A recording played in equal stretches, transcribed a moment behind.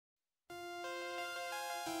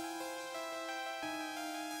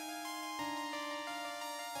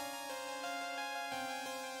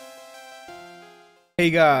Hey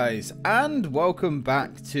guys, and welcome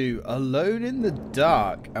back to Alone in the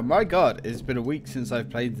Dark. And my god, it's been a week since I've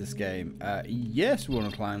played this game. Yes, we want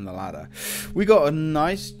to climb the ladder. We got a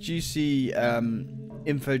nice juicy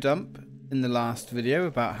info dump in the last video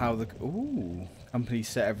about how the company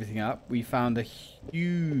set everything up. We found a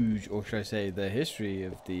huge, or should I say the history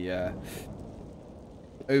of the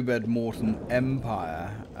Obed Morton Empire.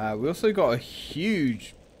 We also got a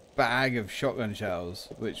huge bag of shotgun shells,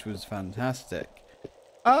 which was fantastic.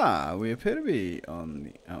 We appear to be on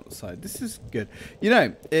the outside. This is good. You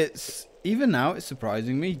know, it's even now it's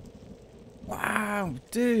surprising me. Wow,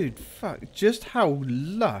 dude, fuck, just how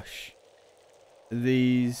lush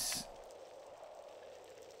these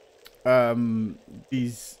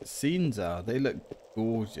scenes are. They look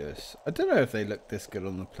gorgeous. I don't know if they look this good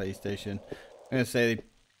on the PlayStation. I'm gonna say they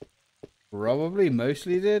probably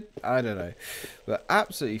mostly did. I don't know, but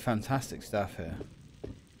absolutely fantastic stuff here.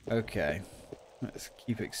 Okay. Let's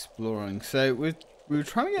keep exploring. So we were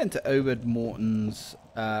trying to get into Obed Morton's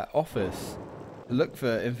office to look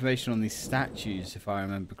for information on these statues, if I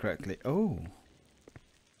remember correctly. Oh.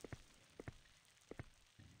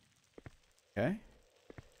 Okay.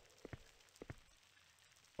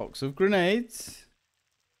 Box of grenades.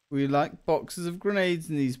 We like boxes of grenades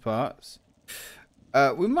in these parts.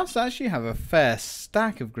 We must actually have a fair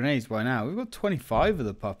stack of grenades by now. We've got 25 of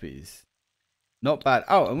the puppies. Not bad.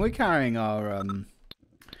 Oh, and we're carrying our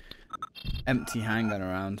empty handgun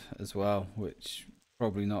around as well, which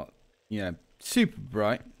probably not, you know, super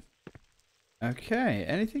bright. Okay,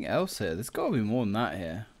 anything else here? There's got to be more than that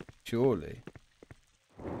here, surely.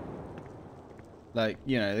 Like,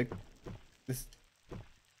 you know, this.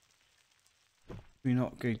 Can we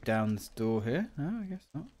not go down this door here? No, I guess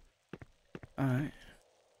not. All right.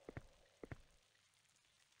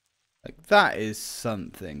 Like that is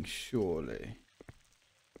something, surely.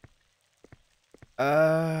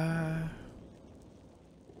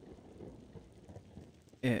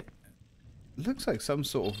 It looks like some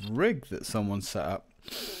sort of rig that someone set up.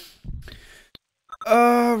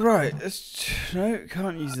 Right. No,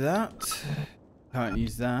 can't use that. Can't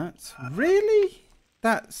use that. Really?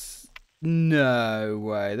 That's no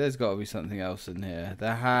way. There's got to be something else in here.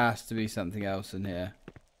 There has to be something else in here.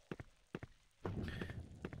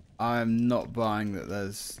 I'm not buying that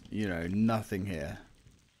there's, you know, nothing here.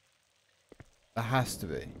 There has to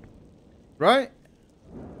be. Right?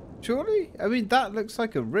 Surely? I mean, that looks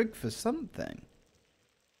like a rig for something.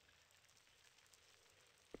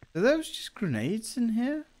 Are those just grenades in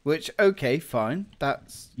here? Which, okay, fine.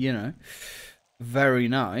 That's, you know, very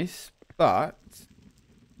nice. But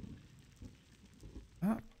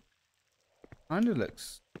that kind of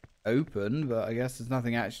looks open, but I guess there's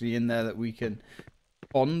nothing actually in there that we can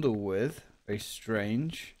fondle with. Very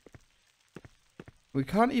strange. We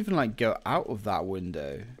can't even, like, go out of that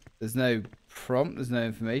window. There's no prompt, there's no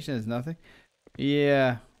information, there's nothing.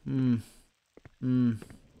 Yeah.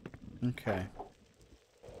 Okay.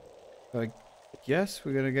 So I guess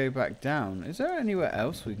we're going to go back down. Is there anywhere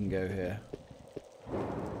else we can go here?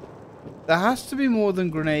 There has to be more than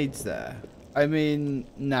grenades there. I mean,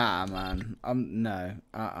 nah, man. No.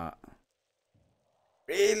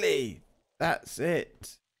 Really? That's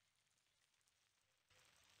it.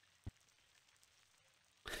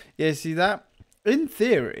 Yeah, see that? In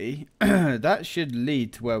theory, that should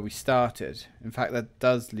lead to where we started. In fact, that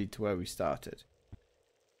does lead to where we started.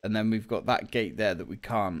 And then we've got that gate there that we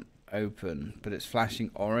can't open. But it's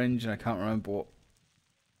flashing orange, and I can't remember what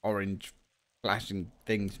orange flashing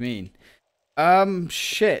things mean.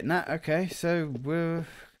 Shit. Nah, okay, so we're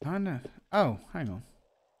kind of... Oh, hang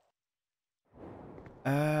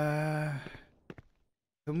on.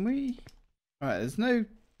 Can we... Alright, there's no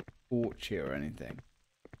torch here or anything.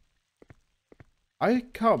 I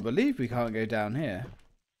can't believe we can't go down here.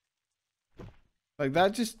 Like,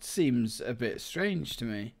 that just seems a bit strange to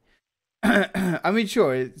me. I mean,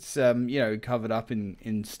 sure, it's, you know, covered up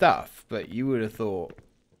in stuff, but you would have thought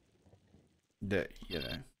that, you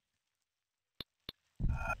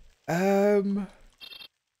know.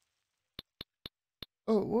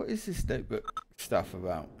 Oh, what is this notebook stuff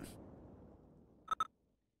about?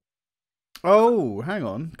 Oh, hang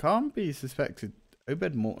on. Can't be suspected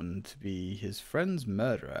Obed Morton to be his friend's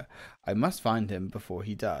murderer. I must find him before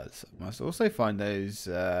he does. I must also find those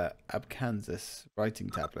Abkansas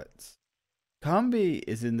writing tablets. Carnby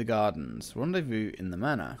is in the gardens. Rendezvous in the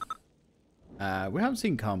manor. We haven't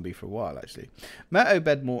seen Carnby for a while, actually. Met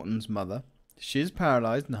Obed Morton's mother. She is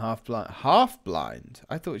paralyzed and half blind. Half blind?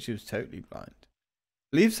 I thought she was totally blind.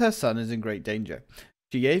 Believes her son is in great danger.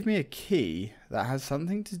 She gave me a key that has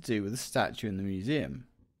something to do with a statue in the museum.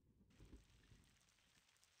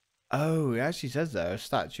 Oh, it actually says there, a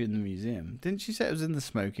statue in the museum. Didn't she say it was in the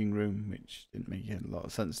smoking room? Which didn't make a lot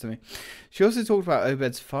of sense to me. She also talked about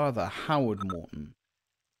Obed's father, Howard Morton.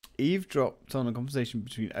 Eavesdropped on a conversation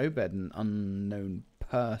between Obed and an unknown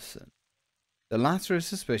person. The latter is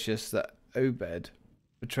suspicious that Obed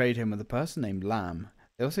betrayed him with a person named Lamb.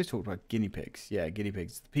 They also talked about guinea pigs. Yeah, guinea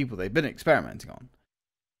pigs, the people they've been experimenting on.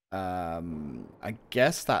 I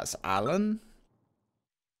guess that's Alan.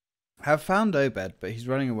 Have found Obed, but he's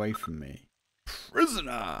running away from me.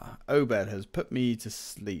 Prisoner! Obed has put me to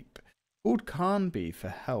sleep. Called Carnby for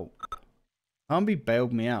help. Carnby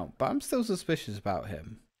bailed me out, but I'm still suspicious about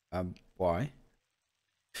him. Why?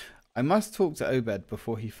 I must talk to Obed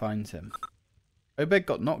before he finds him. Obed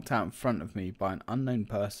got knocked out in front of me by an unknown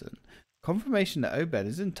person. Confirmation that Obed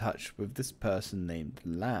is in touch with this person named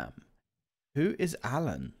Lamb. Who is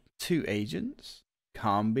Alan? 2 agents?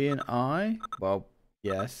 Carnby and I? Well,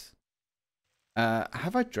 yes.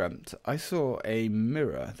 Have I dreamt? I saw a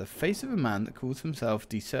mirror, the face of a man that calls himself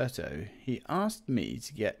Deserto. He asked me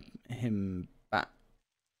to get him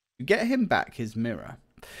back his mirror.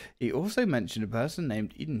 He also mentioned a person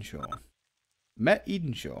named Edenshaw. Met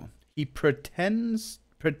Edenshaw. He pretends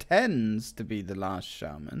to be the last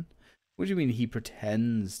shaman. What do you mean he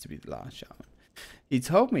pretends to be the last shaman? He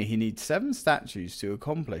told me he needs 7 statues to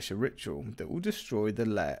accomplish a ritual that will destroy the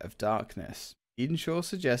lair of darkness. Edenshaw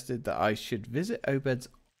suggested that I should visit Obed's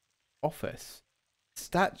office.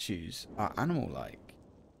 Statues are animal-like.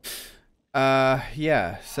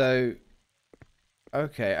 Yeah, so...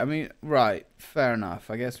 Okay, I mean, right, fair enough.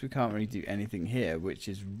 I guess we can't really do anything here, which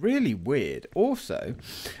is really weird. Also,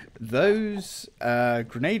 those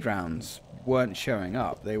grenade rounds weren't showing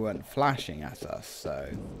up. They weren't flashing at us, so...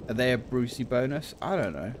 Are they a Brucey bonus? I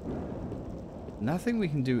don't know. Nothing we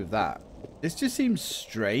can do with that. This just seems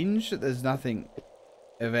strange that there's nothing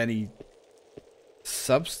of any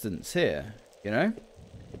substance here, you know?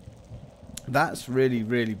 That's really,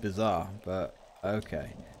 really bizarre, but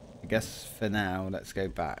okay. I guess for now, let's go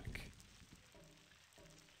back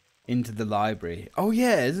into the library. Oh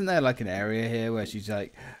yeah, isn't there like an area here where she's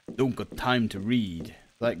like, don't got time to read?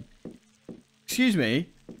 Like, excuse me?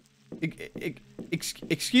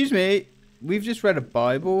 Excuse me? We've just read a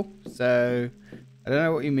Bible, so... I don't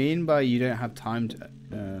know what you mean by you don't have time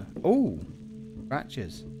to... oh!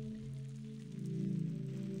 Scratches.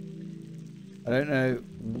 I don't know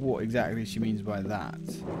what exactly she means by that.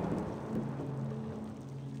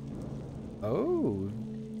 Oh!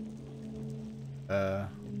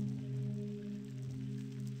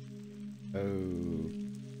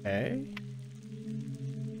 Okay.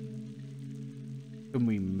 Can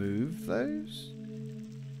we move those?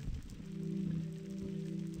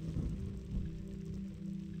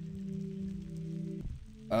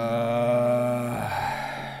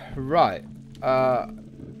 Right.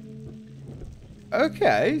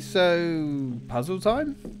 Okay, so puzzle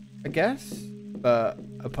time, I guess, but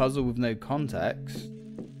a puzzle with no context.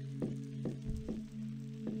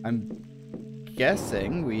 I'm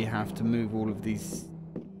guessing we have to move all of these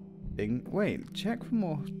things. Wait, check for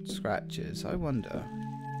more scratches. I wonder.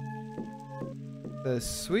 There's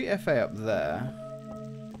Sweet FA up there.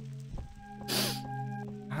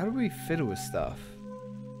 How do we fiddle with stuff?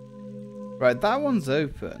 Right, that one's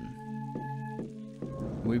open.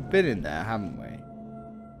 We've been in there, haven't we?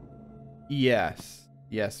 Yes.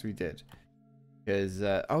 Yes, we did. Because,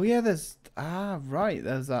 oh yeah, there's... Ah, right,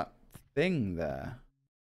 there's that thing there.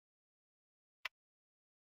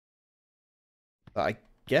 But I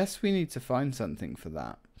guess we need to find something for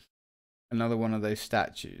that. Another one of those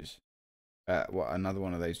statues. What, another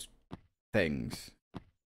one of those things.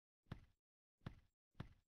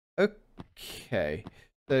 Okay.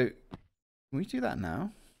 So... Can we do that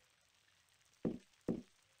now?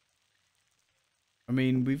 I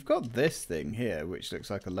mean, we've got this thing here, which looks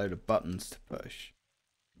like a load of buttons to push.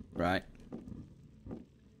 Right?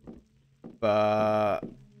 But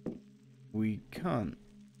we can't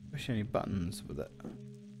push any buttons with it.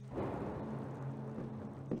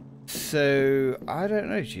 So, I don't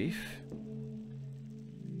know, Chief.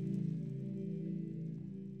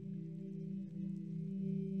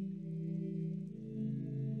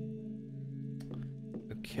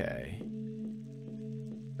 Okay.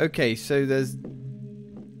 Okay, so there's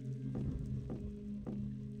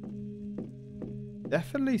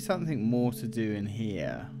definitely something more to do in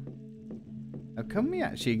here. Now, can we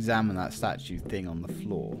actually examine that statue thing on the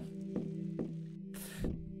floor?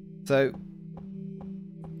 So,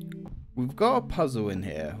 we've got a puzzle in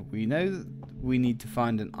here. We know that we need to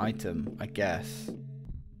find an item, I guess.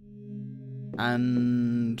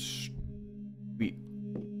 And we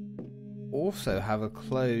also have a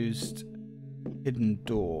closed Hidden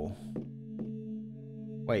door.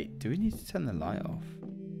 Wait, do we need to turn the light off?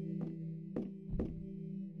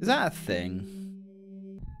 Is that a thing?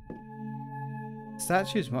 The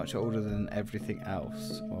statue is much older than everything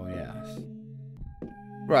else. Oh, yes.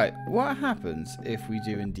 Right, what happens if we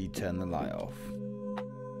do indeed turn the light off?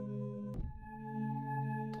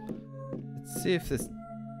 Let's see if this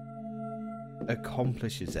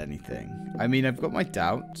accomplishes anything. I mean, I've got my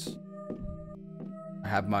doubts. I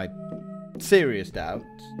have my serious doubts,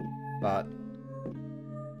 but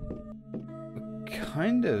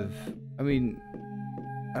kind of, I mean,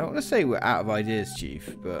 I don't want to say we're out of ideas,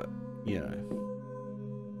 Chief, but, you know,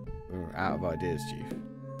 we're out of ideas, Chief.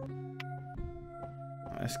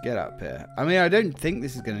 Let's get up here. I mean, I don't think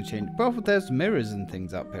this is going to change. Well, there's mirrors and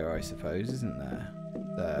things up here, I suppose, isn't there?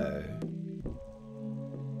 So,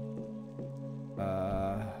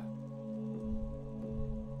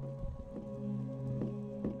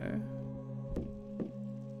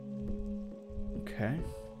 okay.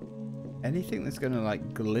 Anything that's going to,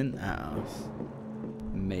 like, glint at us?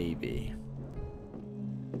 Maybe.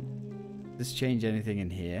 Does this change anything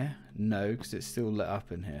in here? No, because it's still lit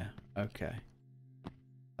up in here. Okay.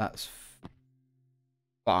 That's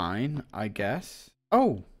fine, I guess.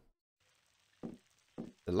 Oh!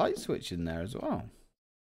 The light switch in there as well.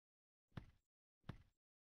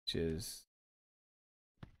 Which is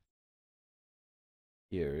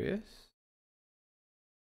curious.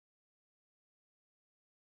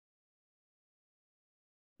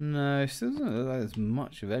 No, it still doesn't look like there's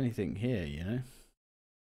much of anything here, you know?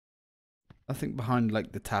 Nothing behind,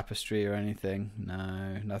 like, the tapestry or anything.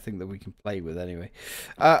 No, nothing that we can play with anyway.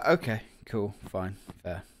 Okay, cool, fine,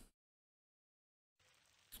 fair.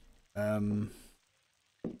 And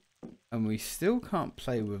we still can't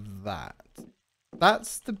play with that.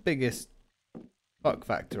 That's the biggest fuck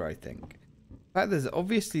factor, I think. In fact, there's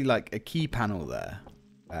obviously, like, a key panel there.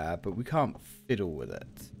 But we can't fiddle with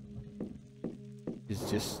it. It's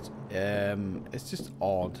just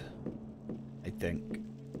odd, I think.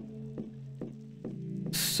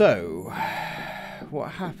 So,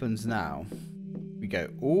 what happens now? We go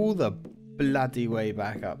all the bloody way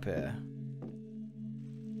back up here.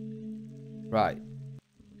 Right.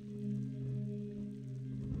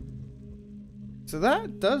 So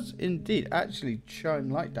that does indeed actually shine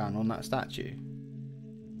light down on that statue.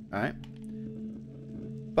 Right?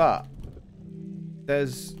 But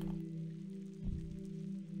there's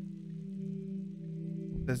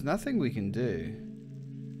nothing we can do.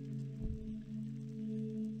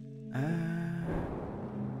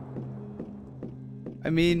 I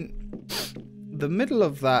mean, the middle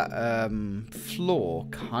of that floor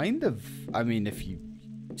kind of, I mean, if you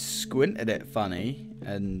squint at it funny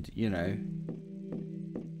and, you know,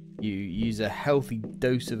 you use a healthy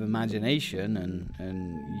dose of imagination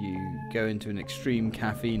and you go into an extreme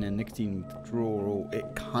caffeine and nicotine withdrawal, it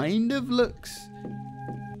kind of looks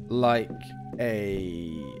like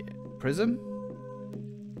a prism.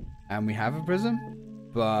 And we have a prism,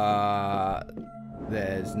 but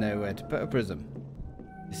there's nowhere to put a prism.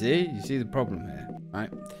 You see the problem here, right?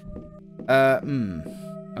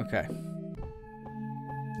 Okay.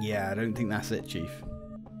 Yeah, I don't think that's it, Chief.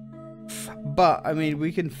 But, I mean,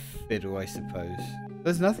 we can fiddle, I suppose.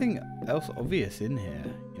 There's nothing else obvious in here,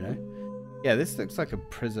 you know? Yeah, this looks like a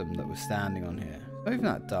prism that was standing on here. It's not even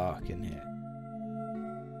that dark in here.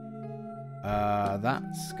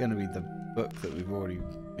 That's going to be the book that we've already...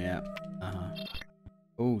 Yeah.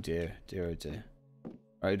 Oh, dear. Dear, oh, dear.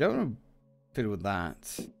 Right, don't want to fiddle with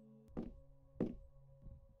that.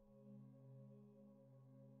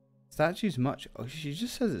 Statue's much... Oh, she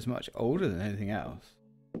just says it's much older than anything else.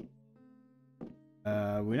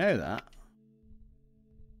 We know that.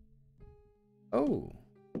 Oh.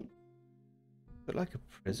 Put like a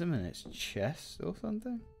prism in its chest or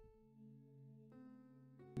something?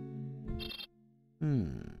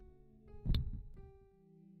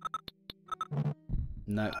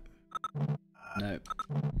 No. No.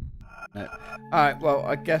 No. Alright, well,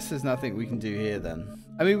 I guess there's nothing we can do here then.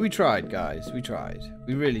 I mean, we tried, guys. We tried.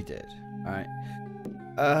 We really did. Alright.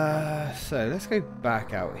 So let's go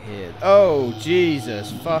back out here. Oh,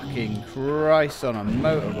 Jesus fucking Christ on a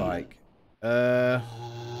motorbike.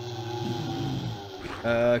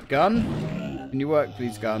 Gun? Can you work,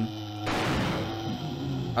 please, gun?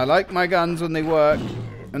 I like my guns when they work.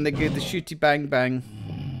 And they give the shooty bang bang.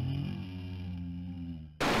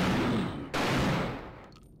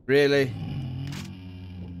 Really?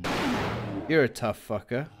 You're a tough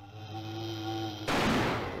fucker.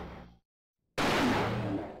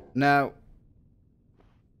 Now,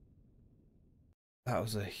 that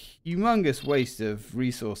was a humongous waste of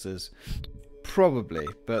resources. Probably,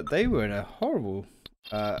 but they were in a horrible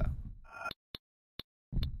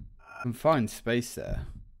confined space there.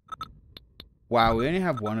 Wow, we only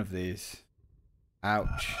have one of these.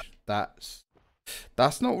 Ouch. That's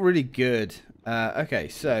not really good. Okay,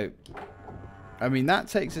 so I mean that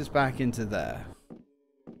takes us back into there.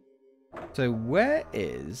 So where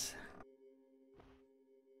is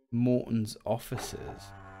Morton's offices?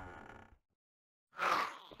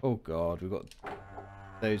 Oh god, we've got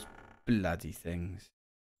those bloody things.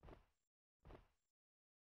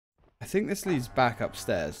 I think this leads back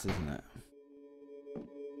upstairs, doesn't it?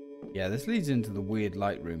 Yeah, this leads into the weird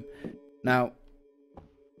light room. Now,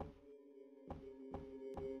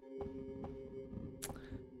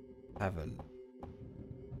 I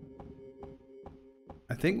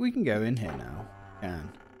think we can go in here now.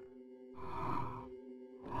 Can.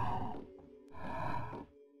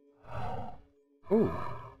 Ooh.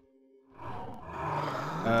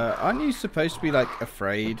 Aren't you supposed to be like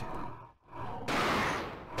afraid?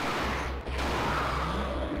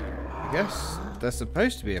 I guess they're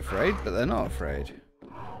supposed to be afraid, but they're not afraid.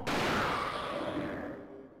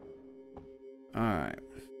 Alright.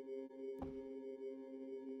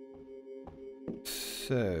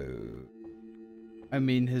 So, I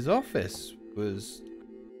mean, his office was...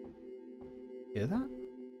 Hear that?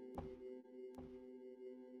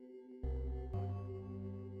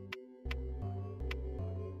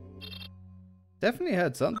 Definitely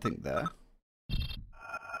heard something there.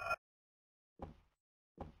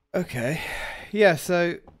 Okay. Yeah,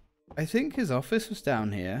 so I think his office was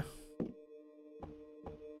down here.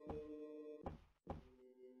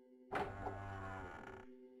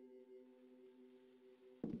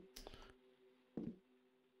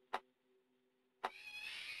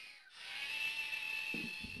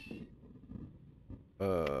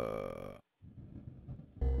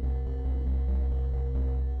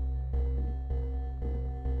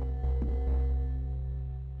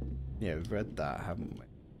 Yeah, we've read that, haven't we?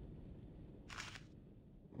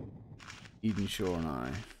 Eden Shore and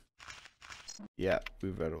I. Yeah,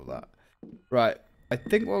 we've read all that. Right, I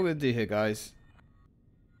think what we're going to do here, guys,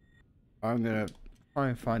 I'm going to try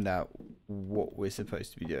and find out what we're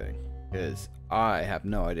supposed to be doing. Because I have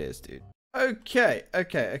no ideas, dude. Okay.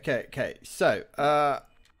 So,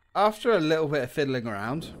 after a little bit of fiddling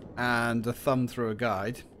around and a thumb through a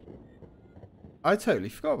guide, I totally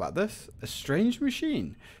forgot about this. A strange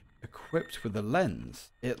machine equipped with a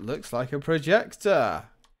lens. It looks like a projector.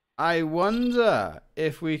 I wonder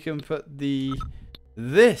if we can put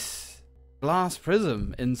this glass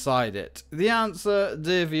prism inside it. The answer,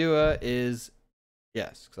 dear viewer, is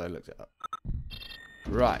yes, because I looked it up.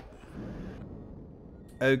 Right.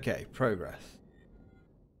 Okay, progress.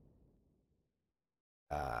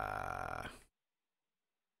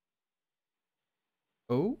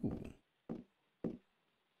 Oh.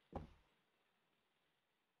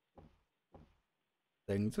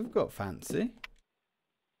 Things have got fancy.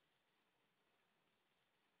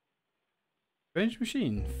 Strange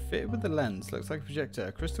machine fitted with the lens. Looks like a projector.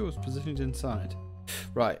 A crystal was positioned inside.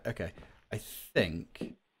 Right, okay. I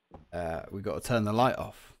think we got to turn the light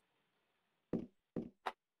off.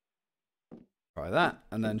 Try that,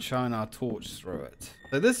 and then shine our torch through it.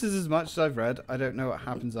 So this is as much as I've read. I don't know what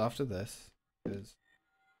happens after this, because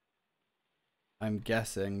I'm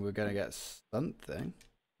guessing we're going to get something.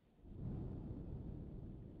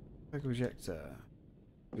 Like a projector.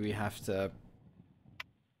 Do we have to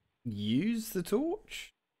use the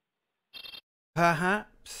torch?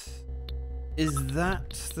 Perhaps? Is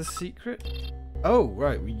that the secret? Oh,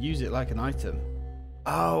 right. We use it like an item.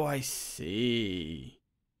 Oh, I see.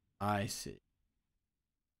 I see.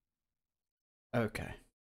 Okay.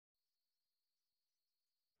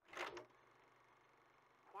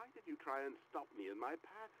 Why did you try and stop me in my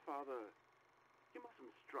path, Father? You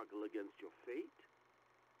mustn't struggle against your fate.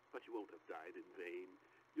 But you won't have died in vain.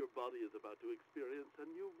 Your body is about to experience a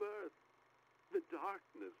new birth. The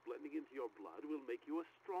darkness blending into your blood will make you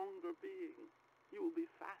a stronger being. You will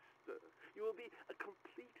be faster. You will be a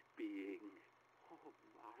complete being. Oh,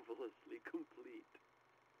 marvelously complete.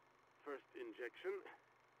 First injection.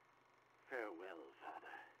 Farewell,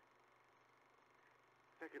 Father.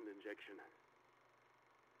 Second injection.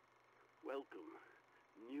 Welcome,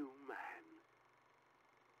 new man.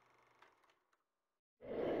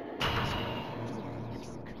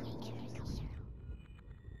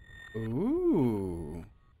 Ooh.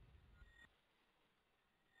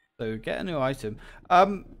 So get a new item.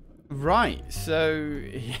 Right. So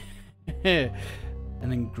an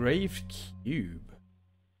engraved cube.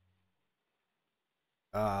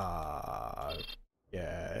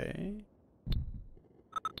 Okay.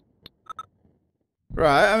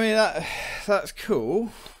 Right, I mean, that's cool.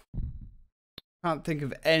 Can't think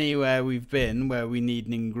of anywhere we've been where we need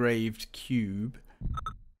an engraved cube.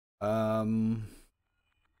 Oh.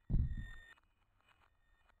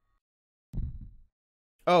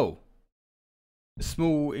 A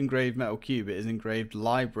small engraved metal cube. It is engraved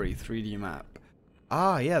library 3D map.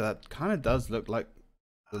 Ah, yeah, that kind of does look like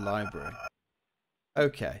the library.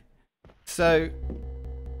 Okay. So,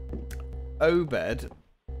 Obed...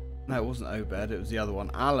 No, it wasn't Obed, it was the other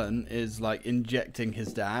one. Alan is like injecting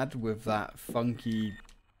his dad with that funky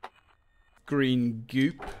green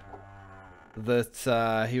goop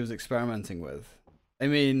that he was experimenting with. I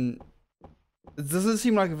mean, it doesn't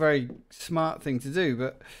seem like a very smart thing to do,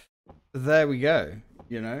 but there we go,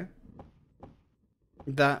 you know?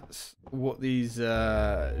 That's what these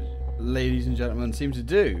ladies and gentlemen seem to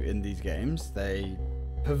do in these games. They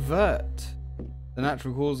pervert the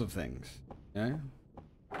natural cause of things, you know?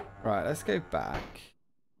 Right, let's go back.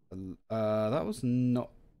 That was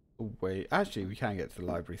not the way. Actually, we can get to the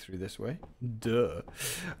library through this way. Duh.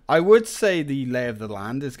 I would say the lay of the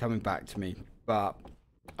land is coming back to me, but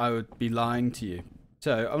I would be lying to you.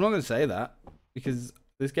 So I'm not going to say that because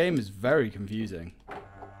this game is very confusing.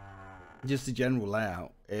 Just the general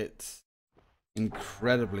layout, it's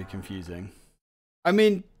incredibly confusing. I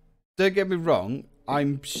mean, don't get me wrong,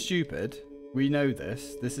 I'm stupid. We know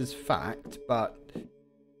this. This is fact, but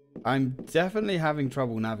I'm definitely having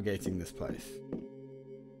trouble navigating this place.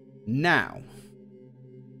 Now,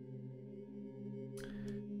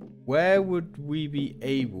 where would we be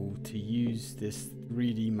able to use this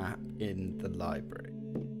 3D map in the library?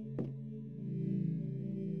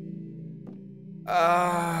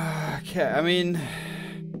 Okay, I mean...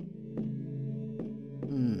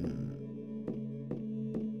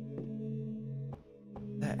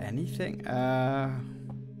 Is there anything?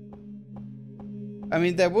 I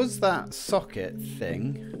mean, there was that socket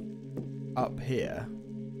thing up here.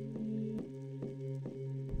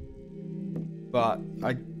 But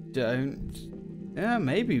I don't... Yeah,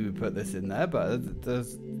 maybe we put this in there, but it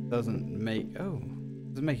doesn't make... Oh,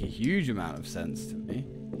 it doesn't make a huge amount of sense to me.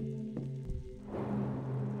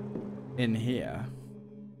 In here,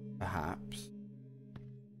 perhaps.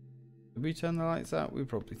 Did we turn the lights out? We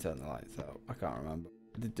probably turned the lights out. I can't remember.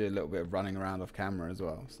 I did do a little bit of running around off camera as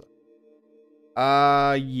well, so...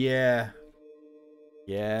 yeah.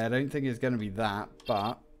 Yeah, I don't think it's going to be that,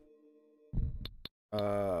 but...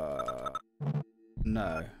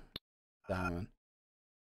 No. Damn.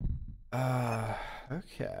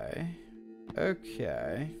 Okay.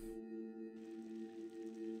 Okay.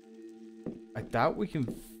 I doubt we can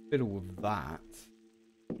fiddle with that.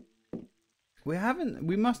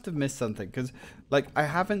 We must have missed something, because, like, I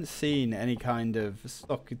haven't seen any kind of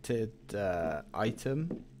socketed,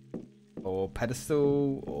 item, or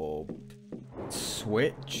pedestal, or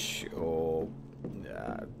switch, or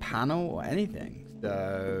panel, or anything.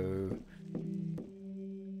 So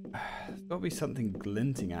there's got to be something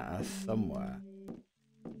glinting at us somewhere.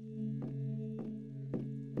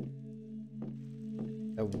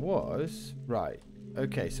 There was, right?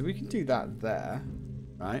 Okay, so we can do that there,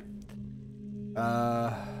 right?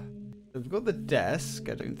 We've got the desk.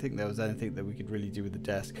 I don't think there was anything that we could really do with the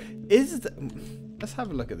desk. Let's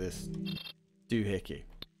have a look at this doohickey.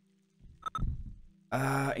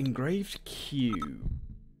 Engraved cube.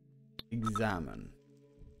 Examine.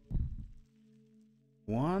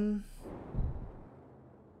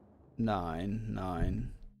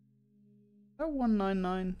 199. Is that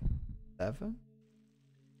 1997?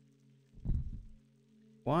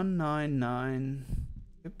 199.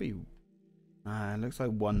 Could be. It looks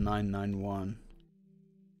like 1991.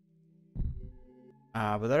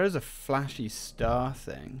 But there is a flashy star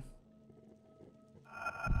thing.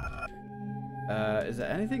 Is there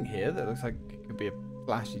anything here that looks like it could be a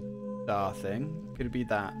flashy star thing? Could it be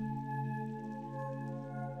that?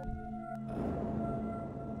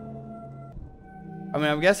 I mean,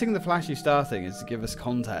 I'm guessing the flashy star thing is to give us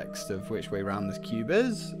context of which way around this cube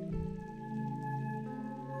is.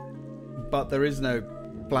 But there is no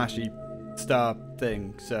flashy star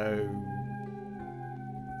thing, so...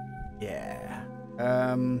 Yeah.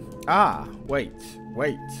 Wait.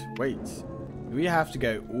 We have to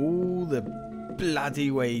go all the bloody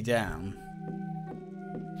way down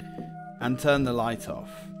and turn the light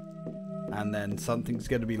off. And then something's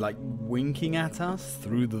going to be like winking at us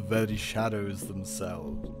through the very shadows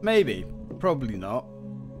themselves. Maybe. Probably not.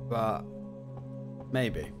 But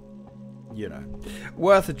maybe. You know.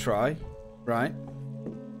 Worth a try. Right?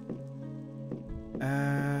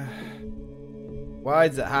 Why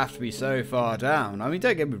does it have to be so far down? I mean,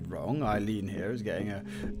 don't get me wrong. Eileen here is getting a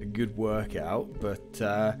good workout. But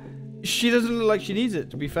She doesn't look like she needs it,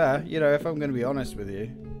 to be fair. You know, if I'm going to be honest with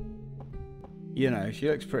you. You know, she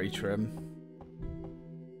looks pretty trim.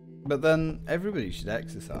 But then, everybody should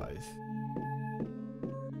exercise.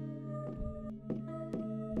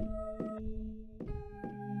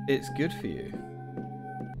 It's good for you.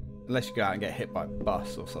 Unless you go out and get hit by a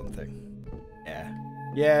bus or something. Yeah.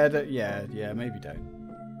 Yeah, maybe don't.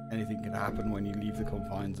 Anything can happen when you leave the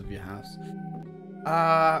confines of your house.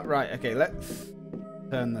 Right, okay, let's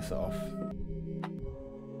turn this off.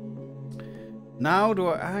 Now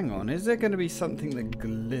hang on, is there going to be something that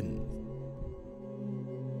glints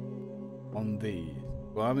on these?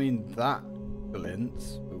 Well, I mean, that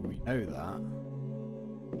glints, but we know that.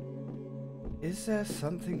 Is there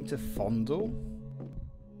something to fondle?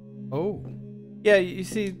 Oh. Yeah, you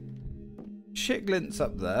see, shit glints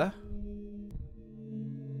up there.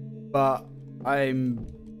 But I'm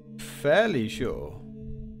fairly sure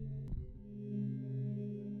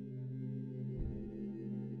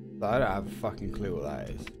I don't have a fucking clue what that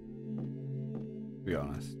is, to be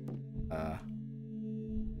honest.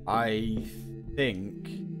 I think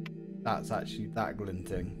that's actually that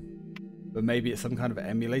glinting, but maybe it's some kind of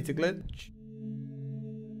emulator glitch.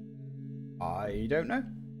 I don't know.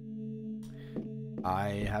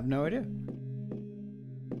 I have no idea.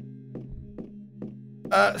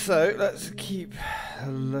 So let's keep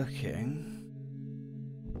looking.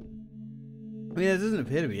 I mean, there doesn't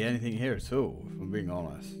appear to be anything here at all, if I'm being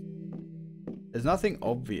honest. There's nothing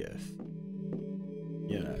obvious,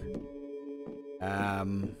 you know.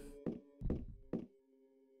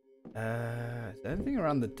 Is there anything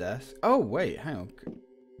around the desk? Oh wait, hang on. Can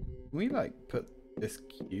we like put this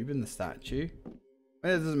cube in the statue? I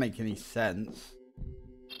mean, it doesn't make any sense.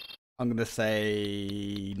 I'm gonna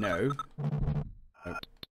say no. Nope.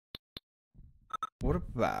 What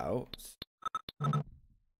about?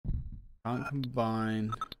 Can't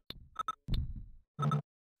combine.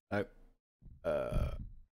 Nope.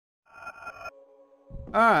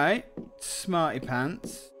 Alright, smarty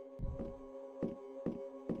pants.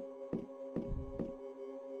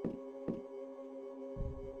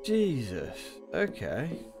 Jesus, okay.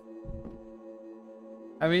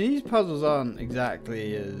 I mean, these puzzles aren't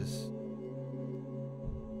exactly as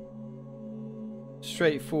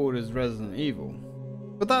straightforward as Resident Evil.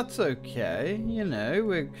 But that's okay, you know,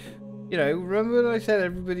 remember when I said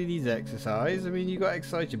everybody needs exercise? I mean, you got to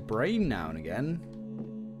exercise your brain now and again.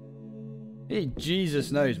 Hey,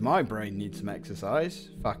 Jesus knows my brain needs some exercise.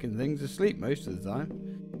 Fucking thing's asleep most of the time.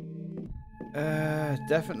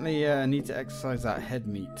 Definitely need to exercise that head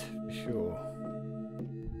meat, for sure.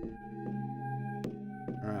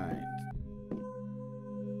 Right.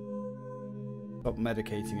 Stop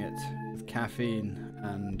medicating it with caffeine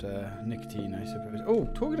and nicotine, I suppose. Oh,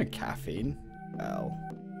 talking of caffeine, well,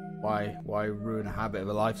 why ruin a habit of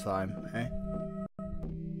a lifetime, eh?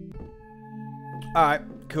 Alright,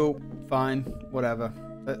 cool, fine, whatever.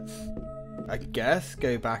 Let's, I guess,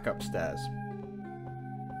 go back upstairs.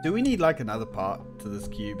 Do we need like another part to this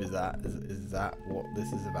cube? Is that what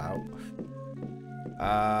this is about?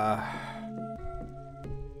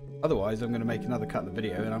 Otherwise, I'm going to make another cut of the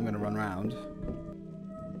video and I'm going to run around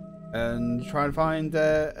and try and find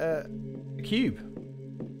a cube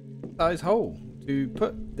size hole to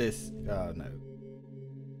put this. No.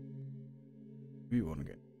 We want to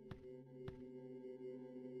go.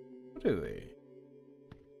 What do we?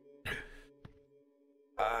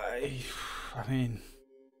 I mean,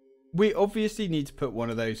 we obviously need to put one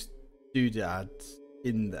of those doodads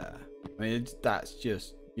in there. I mean, that's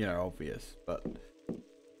just, you know, obvious. But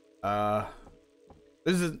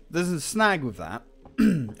there's a snag with that,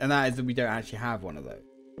 and that is that we don't actually have one of those.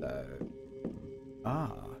 So,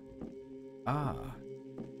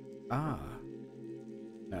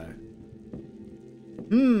 no.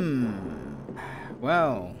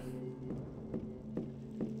 Well,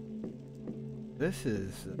 this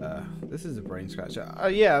is a brain scratcher.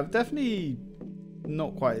 Yeah, I'm definitely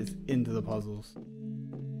not quite as into the puzzles,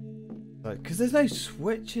 like, because there's no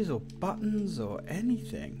switches or buttons or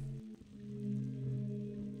anything.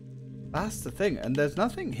 That's the thing, and there's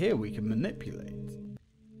nothing here we can manipulate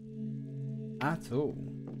at all.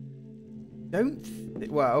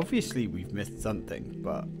 Well, obviously we've missed something,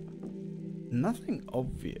 but nothing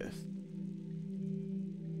obvious.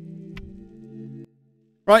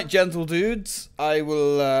 Right, gentle dudes, I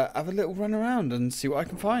will have a little run around and see what I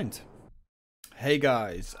can find. Hey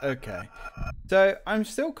guys, okay. So, I'm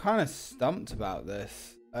still kind of stumped about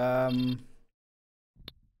this.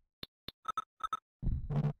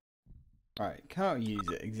 Right, can't use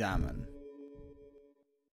it, examine.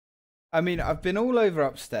 I mean, I've been all over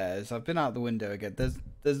upstairs, I've been out the window again.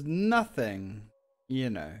 There's nothing, you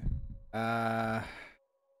know. So,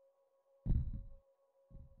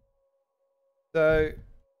 okay.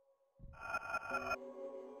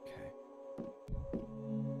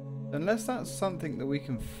 Unless that's something that we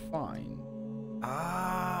can find.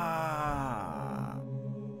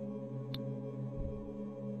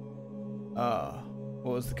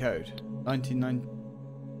 What was the code? 1990.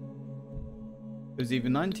 It was either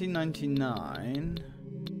 1999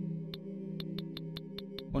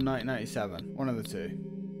 or 1997. One of the two.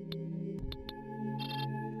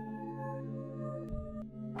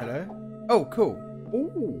 Hello? Oh, cool.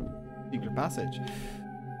 Ooh, secret passage.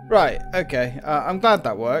 Right, okay. I'm glad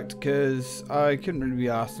that worked, because I couldn't really be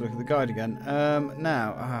asked to look at the guide again.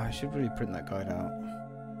 Now, I should really print that guide out.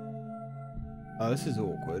 Oh, this is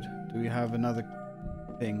awkward. Do we have another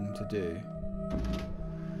thing to do?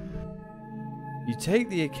 You take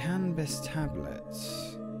the Canvas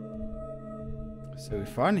tablets. So we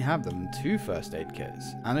finally have them, 2 first aid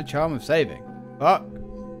kits, and a charm of saving. Fuck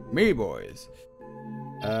me, boys.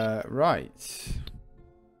 Right.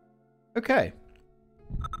 Okay.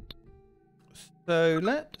 So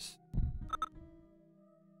let's...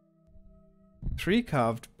 3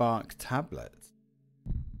 carved bark tablets.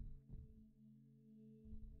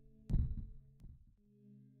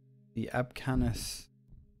 The Abcanis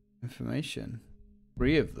information.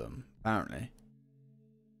 3 of them, apparently.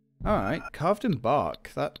 Alright, carved in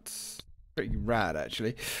bark. That's pretty rad,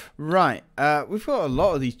 actually. Right, we've got a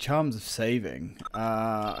lot of these charms of saving.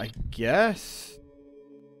 I guess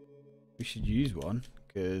we should use one,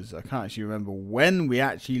 because I can't actually remember when we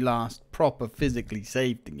actually last proper physically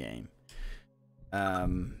saved the game.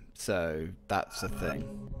 So that's a thing.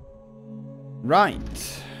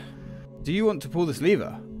 Right. Do you want to pull this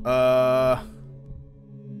lever?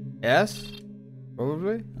 Yes?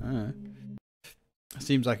 Probably? I don't know.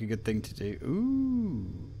 Seems like a good thing to do.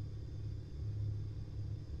 Ooh.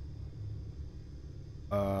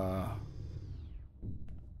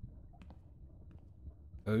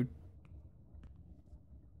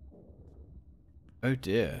 Oh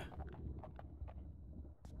dear.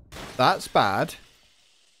 That's bad.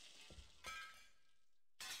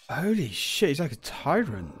 Holy shit, he's like a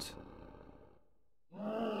tyrant.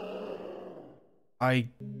 I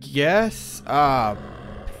guess...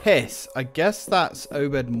 piss. I guess that's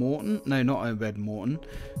Obed Morton. No, not Obed Morton.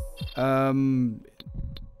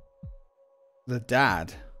 The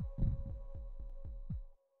dad.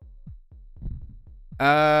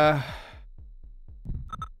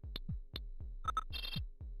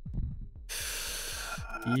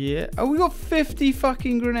 Yeah. Oh, we got 50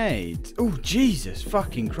 fucking grenades. Oh, Jesus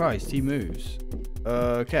fucking Christ. He moves.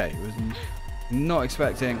 Okay. Was not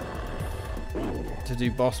expecting to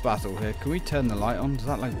do boss battle here. Can we turn the light on? Does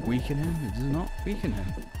that like weaken him? It does not weaken him.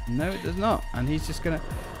 No, it does not. And he's just gonna...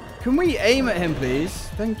 Can we aim at him, please?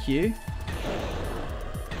 Thank you.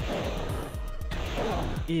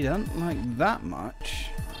 He doesn't like that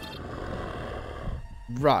much.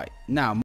 Right. Now...